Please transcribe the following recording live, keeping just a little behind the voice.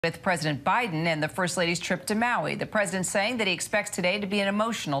With President Biden and the First Lady's trip to Maui. The president saying that he expects today to be an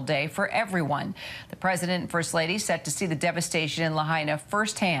emotional day for everyone. The president and First Lady set to see the devastation in Lahaina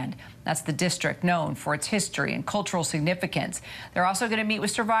firsthand. That's the district known for its history and cultural significance. They're also going to meet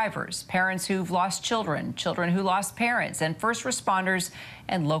with survivors, parents who've lost children, children who lost parents, and first responders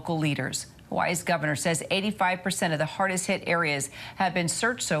and local leaders. Hawaii's governor says 85% of the hardest hit areas have been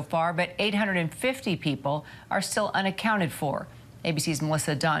searched so far, but 850 people are still unaccounted for. ABC's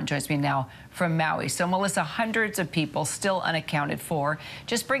Melissa Adan joins me now from Maui. So, Melissa, hundreds of people still unaccounted for.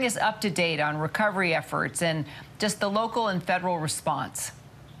 Just bring us up to date on recovery efforts and just the local and federal response.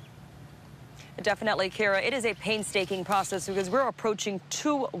 Definitely, Kara. It is a painstaking process because we're approaching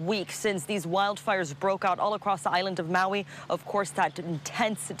 2 weeks since these wildfires broke out all across the island of Maui. Of course, that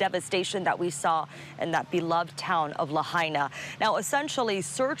intense devastation that we saw in that beloved town of Lahaina. Now, essentially,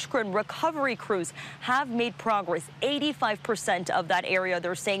 search and recovery crews have made progress. 85% of that area,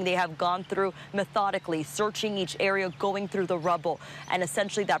 they're saying they have gone through methodically, searching each area, going through the rubble. And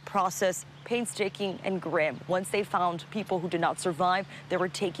essentially, that process painstaking and grim. Once they found people who did not survive, they were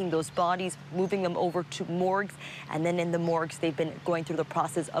taking those bodies, moving them over to morgues, and then in the morgues, they've been going through the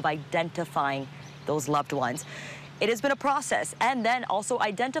process of identifying those loved ones. It has been a process, and then also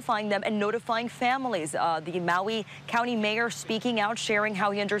identifying them and notifying families. The Maui County Mayor speaking out, sharing how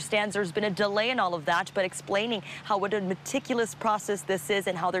he understands there's been a delay in all of that, but explaining how what a meticulous process this is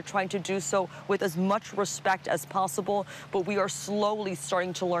and how they're trying to do so with as much respect as possible. But we are slowly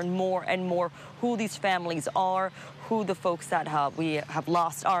starting to learn more and more who these families are, who the folks that we have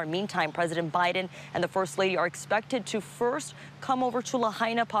lost are. Meantime, President Biden and the First Lady are expected to first come over to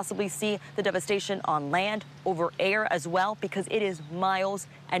Lahaina, possibly see the devastation on land, over air as well, because it is miles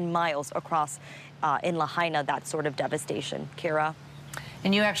and miles across in Lahaina, that sort of devastation. Kara?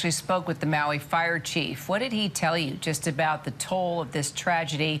 And you actually spoke with the Maui fire chief. What did he tell you just about the toll of this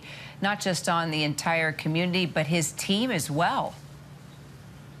tragedy, not just on the entire community, but his team as well?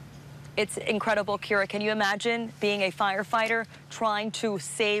 It's incredible, Kira. Can you imagine being a firefighter trying to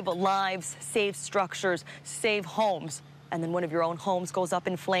save lives, save structures, save homes, and then one of your own homes goes up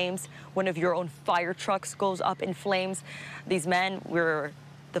in flames, one of your own fire trucks goes up in flames? These men,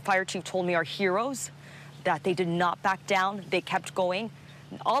 the fire chief told me, are heroes, that they did not back down. They kept going.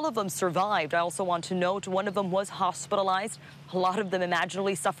 All of them survived. I also want to note one of them was hospitalized, a lot of them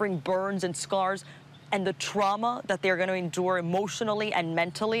imaginably suffering burns and scars, and the trauma that they're going to endure emotionally and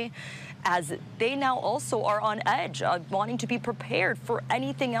mentally, as they now also are on edge, wanting to be prepared for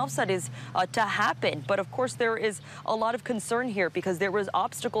anything else that is to happen. But of course, there is a lot of concern here because there was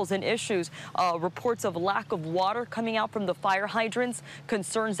obstacles and issues, reports of lack of water coming out from the fire hydrants,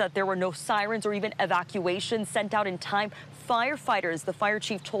 concerns that there were no sirens or even evacuations sent out in time. Firefighters, the fire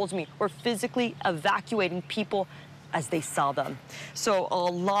chief told me, were physically evacuating people as they saw them. So a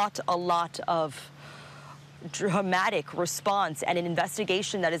lot of dramatic response and an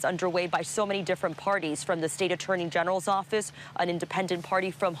investigation that is underway by so many different parties, from the state attorney general's office, an independent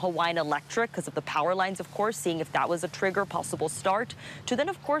party from Hawaiian Electric because of the power lines, of course, seeing if that was a trigger, possible start, to then,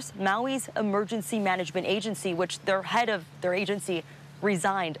 of course, Maui's emergency management agency, which their head of their agency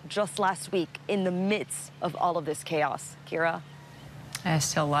resigned just last week in the midst of all of this chaos. Kira?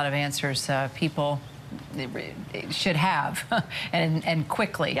 Still a lot of answers people should have and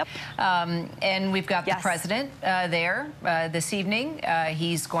quickly. Yep. And we've got Yes. the president there this evening.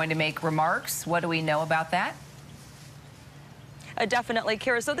 He's going to make remarks. What do we know about that? Definitely,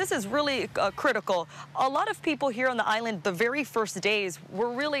 Kara. So this is really critical. A lot of people here on the island, the very first days,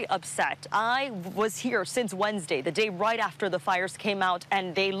 were really upset. I was here since Wednesday, the day right after the fires came out,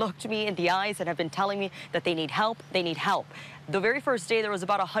 and they looked me in the eyes and have been telling me that they need help, they need help. The very first day, there was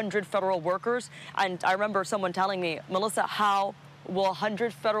about 100 federal workers, and I remember someone telling me, Melissa, how will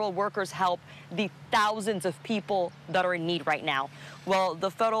 100 federal workers help the thousands of people that are in need right now? Well, the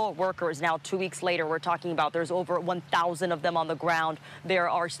federal workers now, 2 weeks later, we're talking about there's over 1,000 of them on the ground. There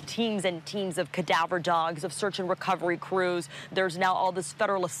are teams and teams of cadaver dogs, of search and recovery crews. There's now all this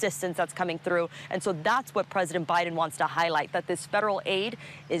federal assistance that's coming through. And so that's what President Biden wants to highlight, that this federal aid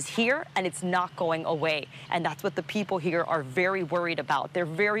is here and it's not going away. And that's what the people here are very worried about. They're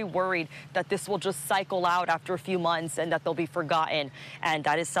very worried that this will just cycle out after a few months and that they'll be forgotten. And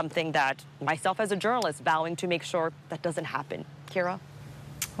that is something that myself as a journalist vowing to make sure that doesn't happen. Kira?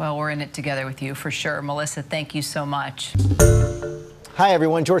 Well, we're in it together with you for sure. Melissa, thank you so much. Hi,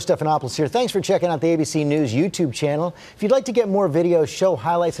 everyone. George Stephanopoulos here. Thanks for checking out the ABC News YouTube channel. If you'd like to get more videos, show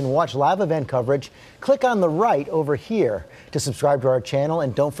highlights, and watch live event coverage, click on the right over here to subscribe to our channel.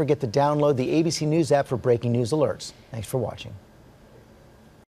 And don't forget to download the ABC News app for breaking news alerts. Thanks for watching.